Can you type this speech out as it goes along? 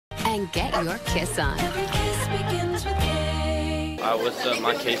and get your kiss on. Every kiss begins with K. Alright, what's up?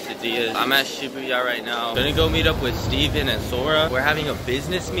 My quesadillas. I'm at Shibuya right now. Gonna go meet up with Steven and Sora. We're having a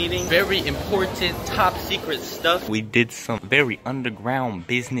business meeting. Very important, top secret stuff. We did some very underground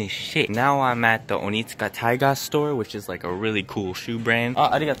business shit. Now I'm at the Onitsuka Taiga store, which is like a really cool shoe brand.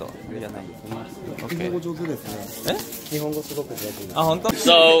 Arigato. Okay.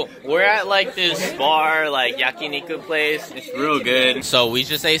 So we're at like this bar, like yakiniku place. It's real good. So we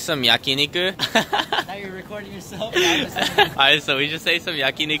just ate some yakiniku. Now you're recording yourself. Alright, so we just ate some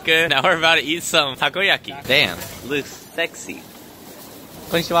yakiniku. Now we're about to eat some takoyaki. Damn, looks sexy.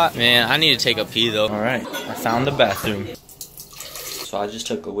 Konnichiwa. Man, I need to take a pee though. Alright, I found the bathroom. So I just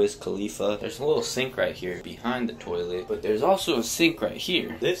took a Wiz Khalifa. There's a little sink right here behind the toilet, but there's also a sink right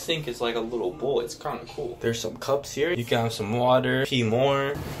here. This sink is like a little bowl. It's kind of cool. There's some cups here. You can have some water, pee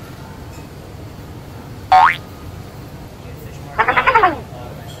more.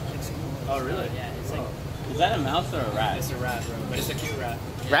 Oh really? Yeah, it's like, Is that a mouse or a rat? it's a rat, bro, but it's a cute rat.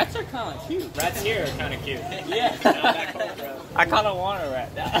 Rats are kind of cute. Rats here are kind of cute. Yeah. Not that cool, bro. I kind of want a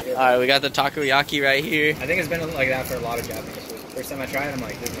rat. Alright, we got the takoyaki right here. I think it's been like that for a lot of Japanese food. First time I tried it, I'm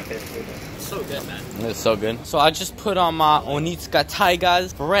like, this is my favorite food. It's so good, man. It's so good. So I just put on my Onitsuka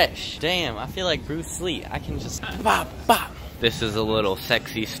Taigas fresh. Damn, I feel like Bruce Lee. I can just bop, bop. This is a little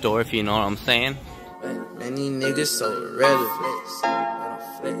sexy store, if you know what I'm saying. Many niggas so relevant.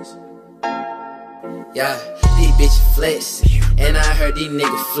 Yeah, these bitches flexin', and I heard these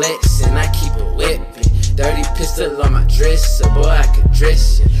niggas flexin'. I keep a whippin', dirty pistol on my dresser, boy I could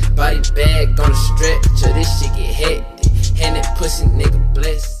dress ya. Body bag on the stretcher, this shit get hectic. Hand that pussy nigga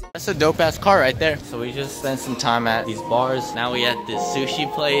bless it. That's a dope ass car right there. So we just spent some time at these bars. Now we at this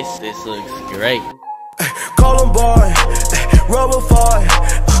sushi place. This looks great. Call 'em boy, rubber fire.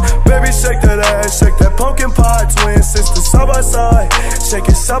 Baby, shake that ass, shake that pumpkin pie. Twin sisters side by side, shake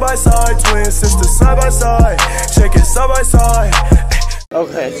it side by side. Twin sisters side by side, shake it side by side.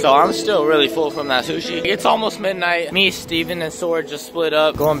 Okay, so I'm still really full from that sushi. It's almost midnight. Me, Steven, and Sora just split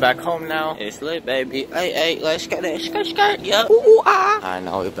up. Going back home now. It's lit, baby. Hey, let's get it. Skirt, yeah. Ooh, ah. I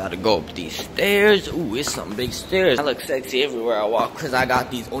know we about to go up these stairs. Ooh, it's some big stairs. I look sexy everywhere I walk because I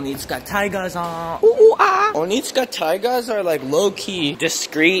got these Onitsuka Taigas on. Ooh, ah. Onitsuka Taigas are like low-key,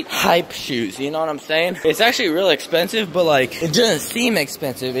 discreet, hype shoes. You know what I'm saying? It's actually real expensive, but like, it doesn't seem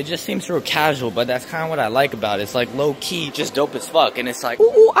expensive. It just seems real casual, but that's kind of what I like about it. It's like low-key, just dope as fuck. And it's like,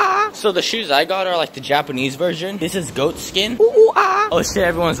 ooh, ah. So the shoes I got are like the Japanese version. This is goat skin. Ooh, ah. Oh shit,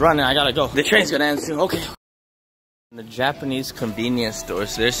 everyone's running. I gotta go. The train's gonna end soon. Okay. In the Japanese convenience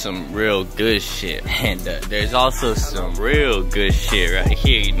stores, there's some real good shit. And there's also some real good shit right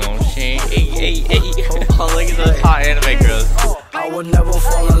here, you know what I'm saying? Hey. Oh, look at those hot anime girls. I would never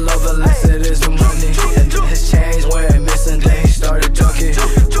fall in love unless it is the money. And then his chains were missing, then he started ducking.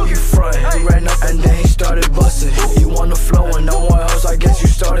 You front, he ran up and then he started busting. You on the flow and no one else, I guess you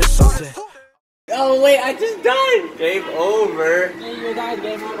started something. Oh wait, I just died! Game over. Hey, you guys,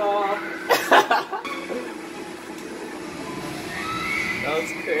 game over. That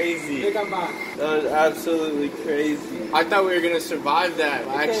was crazy. Pick up back. That was absolutely crazy. I thought we were gonna survive that.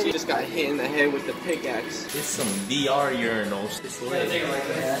 I actually just got hit in the head with the pickaxe. It's some VR urinals. It's lit.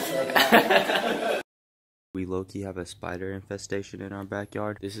 We low-key have a spider infestation in our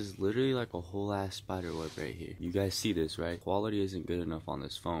backyard. This is literally like a whole ass spider web right here. You guys see this, right? Quality isn't good enough on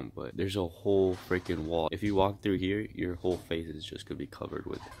this phone, but there's a whole freaking wall. If you walk through here, your whole face is just gonna be covered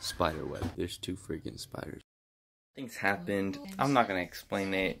with spider web. There's 2 freaking spiders. Things happened. I'm not gonna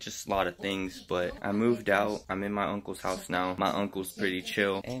explain it, just a lot of things, but I moved out. I'm in my uncle's house now. My uncle's pretty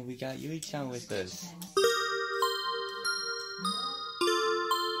chill. And we got Yui-chan with us.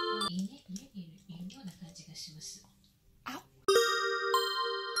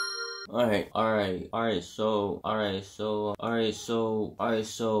 Alright, so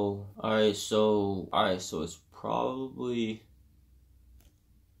it's probably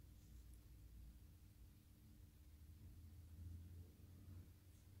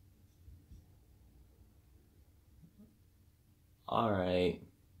alright.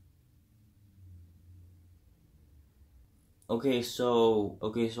 Okay, so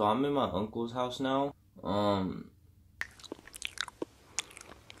I'm in my uncle's house now.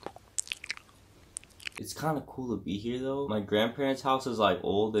 It's kind of cool to be here though. My grandparents' house is like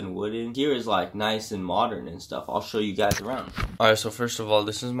old and wooden. Here is like nice and modern and stuff. I'll show you guys around. Alright, so first of all,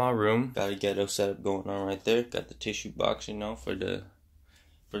 this is my room. Got a ghetto setup going on right there. Got the tissue box, you know, for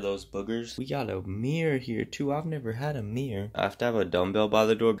those boogers. We got a mirror here too. I've never had a mirror. I have to have a dumbbell by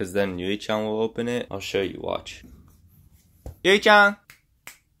the door because then Yui-chan will open it. I'll show you, watch. Yui-chan!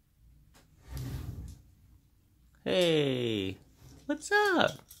 Hey! What's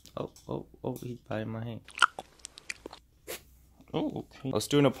up? Oh, he's biting my hand. Oh, okay. Let's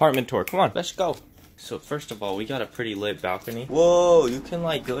do an apartment tour. Come on, let's go. So first of all, we got a pretty lit balcony. Whoa, you can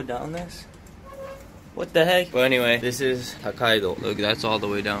like go down this? What the heck? But anyway, this is Hokkaido. Look, that's all the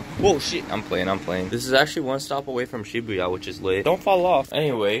way down. Whoa, shit. I'm playing. This is actually one stop away from Shibuya, which is lit. Don't fall off.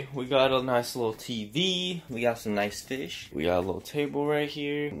 Anyway, we got a nice little TV. We got some nice fish. We got a little table right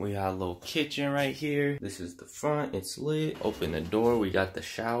here. We got a little kitchen right here. This is the front. It's lit. Open the door. We got the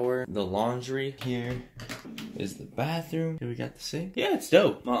shower. The laundry. Here is the bathroom. Here we got the sink. Yeah, it's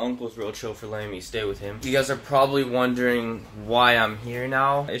dope. My uncle's real chill for letting me stay with him. You guys are probably wondering why I'm here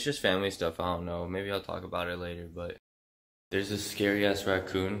now. It's just family stuff. I don't know. Maybe I'll talk about it later, but there's this scary ass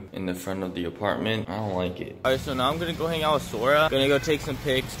raccoon in the front of the apartment. I don't like it. Alright, so now I'm gonna go hang out with Sora. Gonna go take some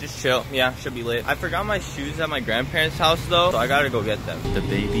pics, just chill. Yeah, should be lit. I forgot my shoes at my grandparents' house though, so I gotta go get them. The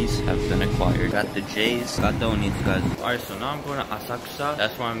babies have been acquired. Got the J's, got the Onitsukas. Alright, so now I'm going to Asakusa.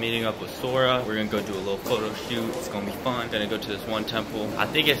 That's where I'm meeting up with Sora. We're gonna go do a little photo shoot. It's gonna be fun. Gonna go to this one temple. I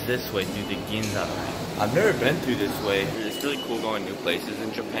think it's this way through the Ginza line. I've never been through this way. It's really cool going new places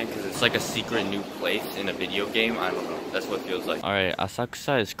in Japan because it's like a secret new place in a video game. I don't know. That's what it feels like. Alright,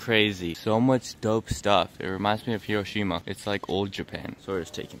 Asakusa is crazy. So much dope stuff. It reminds me of Hiroshima. It's like old Japan. Sora's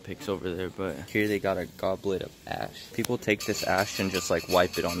taking pics over there, but here they got a goblet of ash. People take this ash and just like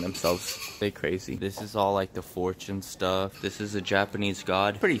wipe it on themselves. They crazy. This is all like the fortune stuff. This is a Japanese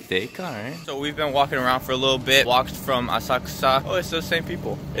god. Pretty thick, alright. So we've been walking around for a little bit. Walked from Asakusa. Oh, it's the same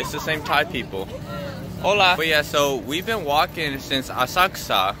people. It's the same Thai people. Hola. But yeah, so we've been walking since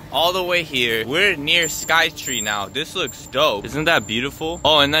Asakusa all the way here. We're near Skytree now. This looks dope. Isn't that beautiful?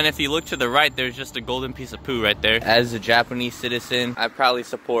 Oh, and then if you look to the right, there's just a golden piece of poo right there. As a Japanese citizen, I probably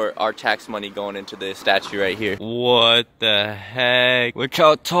support our tax money going into this statue right here. What the heck? Look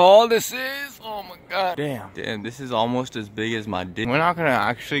how tall this is. Oh my god. Damn, this is almost as big as my dick. We're not gonna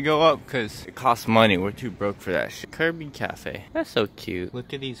actually go up because it costs money. We're too broke for that shit. Kirby Cafe. That's so cute.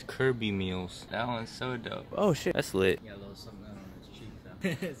 Look at these Kirby meals. That one's so dope. Oh shit, that's lit. Yeah, a little something on it's cheap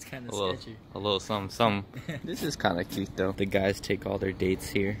though. It's kind of sketchy. A little something. This is kind of cute though. The guys take all their dates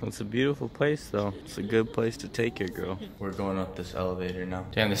here. It's a beautiful place though. It's a good place to take your girl. We're going up this elevator now.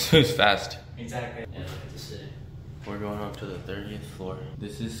 Damn, this moves fast. Exactly. Yeah, look at the city. We're going up to the 30th floor.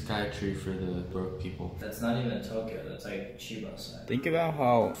 This is Skytree for the broke people. That's not even Tokyo, that's like Chiba side. Think about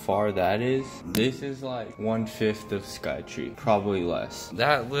how far that is. This is like 1/5 of Skytree, probably less.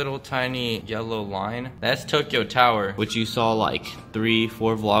 That little tiny yellow line, that's Tokyo Tower, which you saw like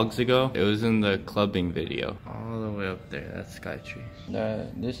 3-4 vlogs ago. It was in the clubbing video. All the way up there, that's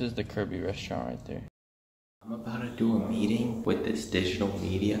Skytree. This is the Kirby restaurant right there. I'm about to do a meeting with this digital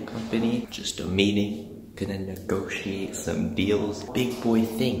media company. Just a meeting. Gonna negotiate some deals, big boy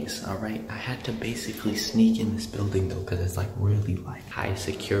things. All right, I had to basically sneak in this building though because it's like really like high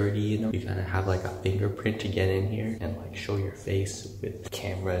security, you know. You gotta have like a fingerprint to get in here and like show your face with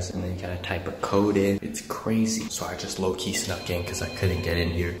cameras, and then you gotta type a code in. It's crazy. So I just low-key snuck in because I couldn't get in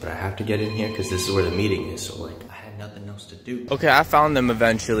here, but I have to get in here because this is where the meeting is. So like I had nothing else to do. Okay, I found them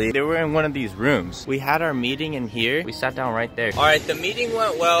eventually. They were in one of these rooms. We had our meeting in here. We sat down right there. All right, the meeting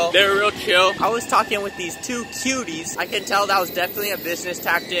went well. They were real chill. I was talking with these two cuties. I can tell that was definitely a business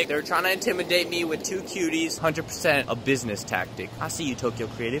tactic. They were trying to intimidate me with two cuties. 100% a business tactic. I see you, Tokyo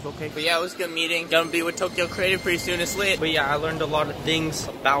Creative, okay? But yeah, it was a good meeting. Gonna be with Tokyo Creative pretty soon. It's lit. But yeah, I learned a lot of things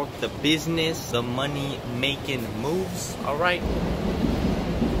about the business, the money-making moves, all right?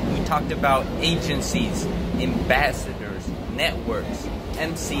 We talked about agencies, ambassadors, networks,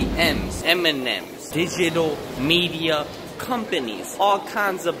 MCMs, M&Ms, digital media companies, all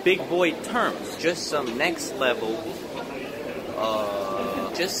kinds of big boy terms. Just some next level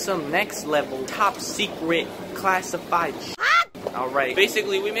top secret classified shit. Alright,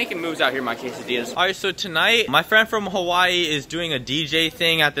 basically we making moves out here, my quesadillas. Alright, so tonight my friend from Hawaii is doing a DJ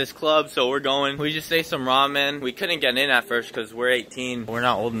thing at this club, so we're going. We just ate some ramen. We couldn't get in at first because we're 18. We're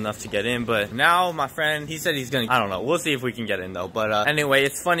not old enough to get in, but now my friend, he said he's gonna, I don't know, we'll see if we can get in though. But anyway,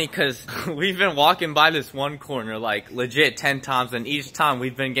 it's funny because we've been walking by this one corner like legit 10 times, and each time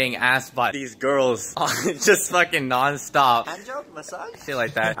we've been getting asked by these girls just fucking non-stop. Hand job, massage? Shit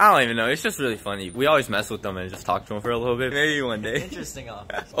like that. I don't even know, it's just really funny. We always mess with them and just talk to them for a little bit. Maybe one day. Interesting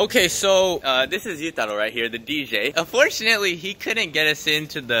office. Okay, so this is Yutaro right here, the DJ. Unfortunately, he couldn't get us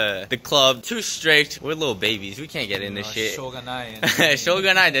into the club. Too strict. We're little babies. We can't get in this shit. Shoganai.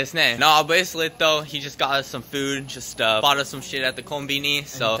 Shoganai desu ne. No, but it's lit though. He just got us some food. Just bought us some shit at the konbini.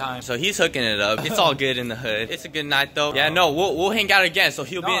 So he's hooking it up. It's all good in the hood. It's a good night though. Yeah, no, we'll hang out again. So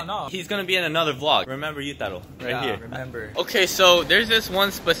he's gonna be in another vlog. Remember Yutaro right here. Remember. Okay, so there's this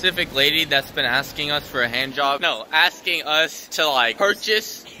one specific lady that's been asking us for a hand job. No, asking us to like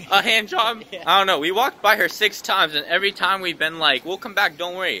purchase a hand job. I don't know. We walked by her 6 times, and every time we've been like, we'll come back,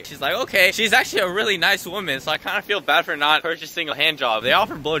 don't worry. She's like, okay. She's actually a really nice woman, so I kind of feel bad for not purchasing a hand job. They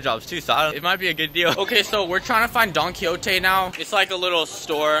offer blowjobs too, so it might be a good deal. Okay, so we're trying to find Don Quixote now. It's like a little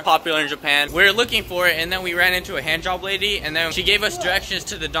store popular in Japan. We're looking for it, and then we ran into a hand job lady, and then she gave us directions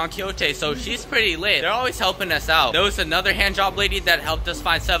to the Don Quixote, so she's pretty lit. They're always helping us out. There was another hand job lady that helped us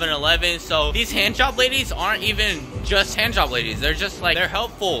find 7-Eleven. So these hand job ladies aren't even just hand job ladies. They're just like, they're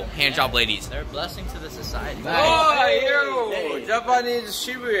helpful hand job ladies. They're a blessing to the society. Oh, yo! Japanese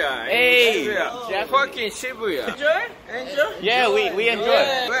Shibuya. Hey! Fucking Shibuya. Enjoy? Enjoy? Yeah, we enjoy.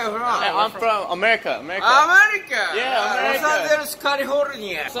 Where from? I'm from America. America? Yeah, America. Los Angeles,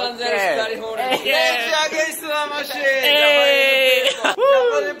 California. Los Angeles, California. Yeah. Rage against the machine. Hey.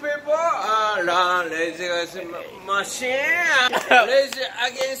 Japanese people are rage against the machine. Rage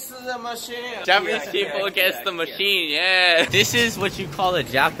against the machine. Japanese people against the machine, yeah. This is what you call a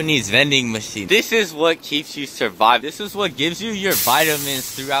Japanese vending machine. This is what keeps you survive. This is what gives you your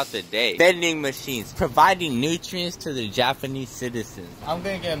vitamins throughout the day. Vending machines, providing nutrients to the Japanese citizens. I'm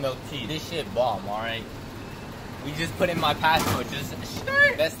gonna get a milk tea. This shit bomb, alright? We just put in my password, just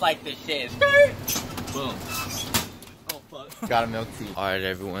skirt. That's like the shit. Skirt. Boom. Oh fuck. Got a milk tea. Alright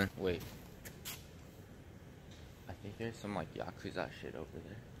everyone, wait. I think there's some like Yakuza shit over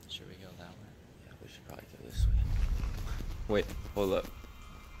there. Should we go that way? Yeah, we should probably go this way. Wait, hold up.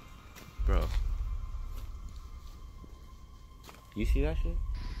 Bro. You see that shit?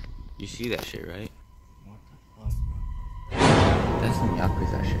 You see that shit, right? What the fuck, bro? That's some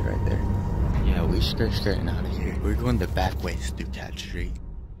Yakuza shit right there. Yeah, we skirting out of here. We're going the back ways through Cat Street.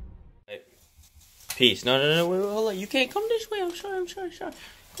 Hey. Peace. No, wait, hold on. You can't come this way. I'm sorry.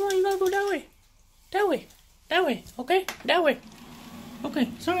 Come on, you gotta go that way. That way, okay? That way. Okay,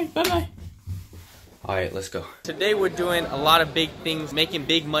 sorry, bye-bye. Alright, let's go. Today we're doing a lot of big things, making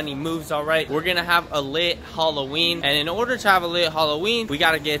big money moves, alright? We're gonna have a lit Halloween, and in order to have a lit Halloween, we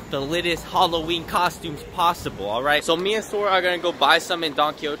gotta get the littest Halloween costumes possible, alright? So me and Sora are gonna go buy some in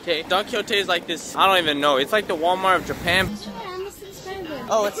Don Quixote. Don Quixote is like this, I don't even know, it's like the Walmart of Japan.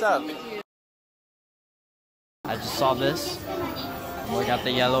 Oh, what's up? I just saw this. We got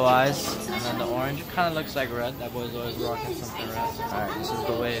the yellow eyes, and then the orange. It kind of looks like red. That boy's always rocking something red. Alright, this is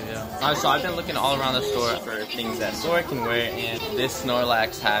the wave, yeah. Alright, so I've been looking all around the store for things that Sora can wear, and this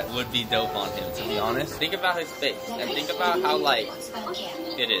Snorlax hat would be dope on him, to be honest. Think about his face, and think about how, like,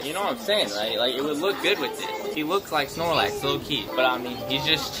 it is. You know what I'm saying, right? Like, it would look good with this. He looks like Snorlax, low-key. But, I mean, he's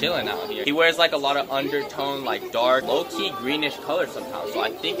just chilling out here. He wears, like, a lot of undertone, like, dark, low-key greenish color somehow. So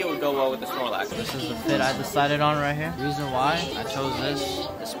I think it would go well with the Snorlax. This is the fit I decided on right here. The reason why I chose this,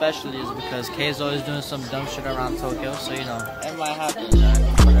 especially, is because Keizo is doing some dumb shit around Tokyo. So, you know, it might happen.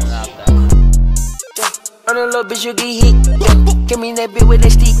 I'm putting it out there. On a little bitch, you get hit. Give me that bitch with the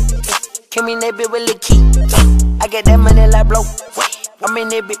stick. Give me that bitch with the key. I get that money like blow. I'm in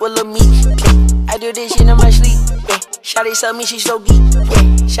that bitch with little meat. I do this shit in my sleep. Shawty tell me she so geek.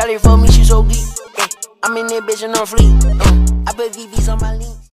 Shawty for me, she so geek. I'm in that bitch and on fleek. I put VVs on my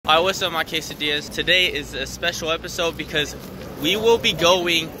lean. Alright, what's up, my quesadillas? Today is a special episode because we will be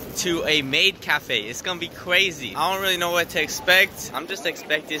going to a maid cafe. It's gonna be crazy. I don't really know what to expect. I'm just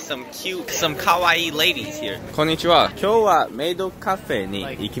expecting some kawaii ladies here. Konnichiwa. 今日はメイドカフェに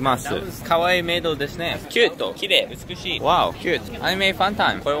行きます。kawaii メイドですね。キュート、綺麗、美しい。Wow, cute. Anime fun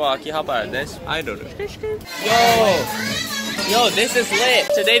time. これは秋葉原です。アイドル。Yo, this is lit.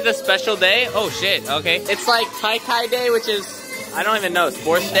 Today's a special day. Oh shit, okay. It's like Tai Kai Day, which is, I don't even know,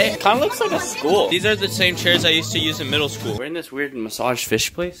 sports day. Kind of looks like a school. These are the same chairs I used to use in middle school. We're in this weird massage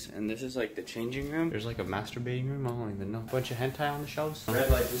fish place, and this is like the changing room. There's like a masturbating room. I don't even know. A bunch of hentai on the shelves.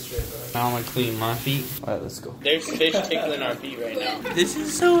 Red light district. I want to clean my feet. Alright, let's go. There's fish tickling our feet right now. This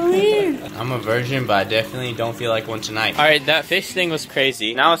is so weird. I'm a virgin, but I definitely don't feel like one tonight. Alright, that fish thing was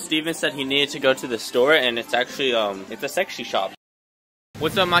crazy. Now Steven said he needed to go to the store, and it's actually, it's a sexy shop.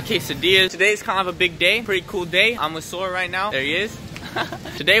 What's up, my quesadillas? Today's kind of a big day, pretty cool day. I'm with Sora right now. There he is.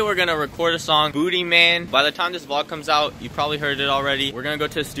 Today we're gonna record a song, Booty Man. By the time this vlog comes out, you probably heard it already. We're gonna go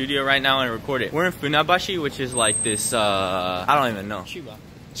to the studio right now and record it. We're in Funabashi, which is like this, I don't even know.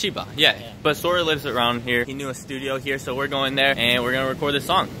 Chiba, yeah. But Sora lives around here. He knew a studio here, so we're going there and we're gonna record this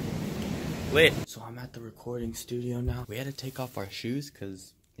song. Lit. So I'm at the recording studio now. We had to take off our shoes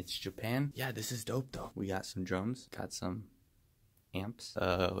because it's Japan. Yeah, this is dope though. We got some drums, got some amps.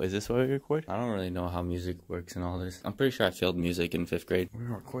 Is this what we record? I don't really know how music works and all this. I'm pretty sure I failed music in 5th grade. We're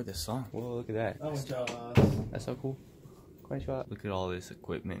gonna record this song. Whoa, look at that. That's so cool. Konnichiwa. Look at all this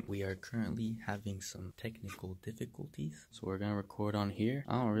equipment. We are currently having some technical difficulties, so we're gonna record on here.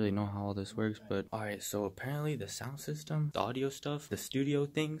 I don't really know how all this works, but alright, so apparently the sound system, the audio stuff, the studio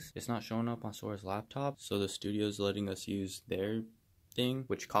things, it's not showing up on Sora's laptop, so the studio's letting us use their thing,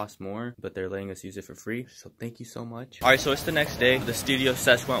 which costs more, but they're letting us use it for free, so thank you so much. Alright, so it's the next day. The studio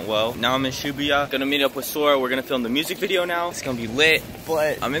session went well. Now I'm in Shibuya, gonna meet up with Sora. We're gonna film the music video now. It's gonna be lit,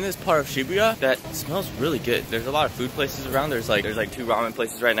 but I'm in this part of Shibuya that smells really good. There's a lot of food places around. There's like 2 ramen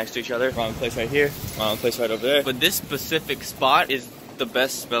places right next to each other. Ramen place right here, ramen place right over there. But this specific spot is the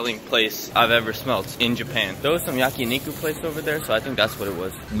best smelling place I've ever smelled in Japan. There was some yakiniku place over there, so I think that's what it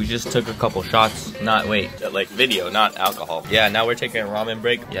was. We just took a couple shots. Like video, not alcohol. Yeah, now we're taking a ramen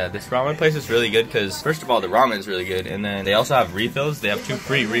break. Yeah, this ramen place is really good because first of all, the ramen is really good, and then they also have refills. They have 2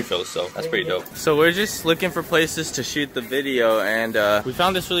 free refills, so that's pretty dope. So we're just looking for places to shoot the video, and we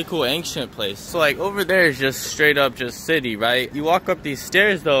found this really cool ancient place. So like over there is just straight up just city, right? You walk up these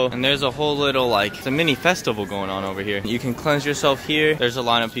stairs though, and there's a whole little like, it's a mini festival going on over here. You can cleanse yourself here. There's a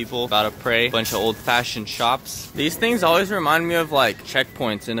line of people about to pray, bunch of old-fashioned shops. These things always remind me of like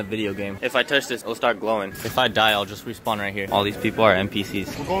checkpoints in a video game. If I touch this, it'll start glowing. If I die, I'll just respawn right here. All these people are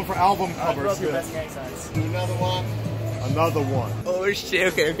NPCs. We're going for album covers. Another one. Another one. Oh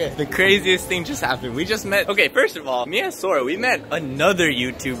shit, okay. The craziest thing just happened. We just met, okay, first of all, me and Sora, we met another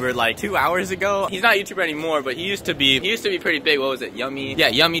YouTuber like 2 hours ago. He's not a YouTuber anymore, but he used to be pretty big. What was it, Yummy? Yeah,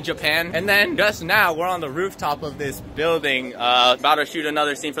 Yummy Japan. And then just now, we're on the rooftop of this building, about to shoot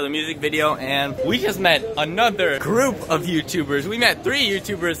another scene for the music video, and we just met another group of YouTubers. We met 3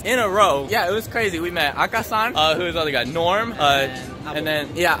 YouTubers in a row. Yeah, it was crazy. We met Akasan, who's the other guy? Norm, and then,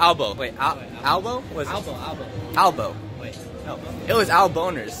 yeah, Albo. Wait, Albo? Was Albo. No, it was Al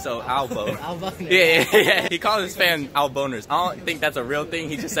Boners, so Albo. Al Boners. Yeah. He calls his fan Al Boners. I don't think that's a real thing.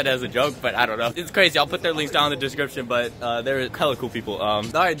 He just said it as a joke, but I don't know. It's crazy. I'll put their links down in the description, but they're hella cool people.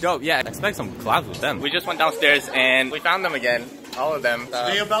 Alright, dope. Yeah, expect some collabs with them. We just went downstairs and we found them again. All of them.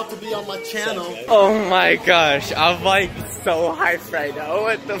 They're about to be on my channel. Oh my gosh, I'm like so hyped right now.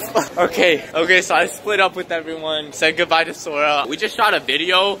 What the fuck? Okay, so I split up with everyone, said goodbye to Sora. We just shot a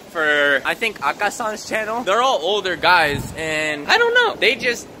video for, I think, Akasan's channel. They're all older guys, and I don't know.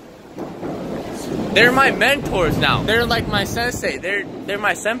 They're my mentors now. They're like my sensei. They're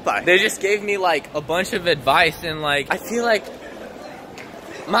my senpai. They just gave me like a bunch of advice, and like, I feel like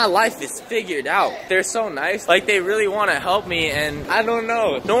my life is figured out. They're so nice. Like, they really want to help me, and I don't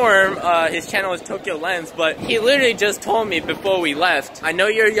know. Norm, his channel is Tokyo Lens, but he literally just told me before we left, I know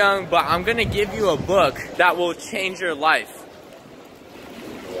you're young, but I'm gonna give you a book that will change your life.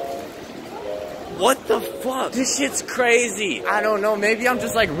 What the fuck? This shit's crazy. I don't know. Maybe I'm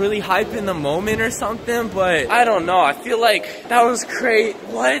just like really hype in the moment or something, but I don't know. I feel like that was crazy.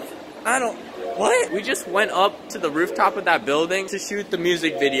 What? What? We just went up to the rooftop of that building to shoot the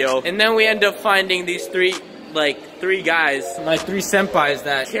music video, and then we end up finding these 3 guys, my 3 senpais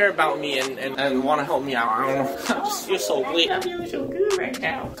that care about me and want to help me out. I don't know. I just feel so lit. I'm feeling so good right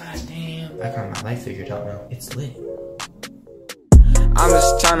now. God damn. I got my life figured out now. It's lit. I'm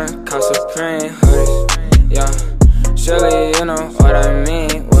just tryna cause Supreme hoodies, yeah. Surely you know what I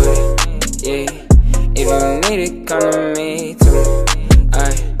mean with it, yeah. If you need it, come to me too.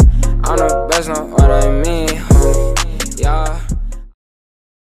 I'm the best, know what I mean, homie, yeah.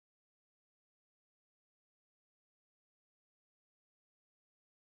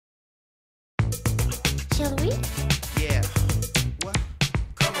 Shall we? Yeah.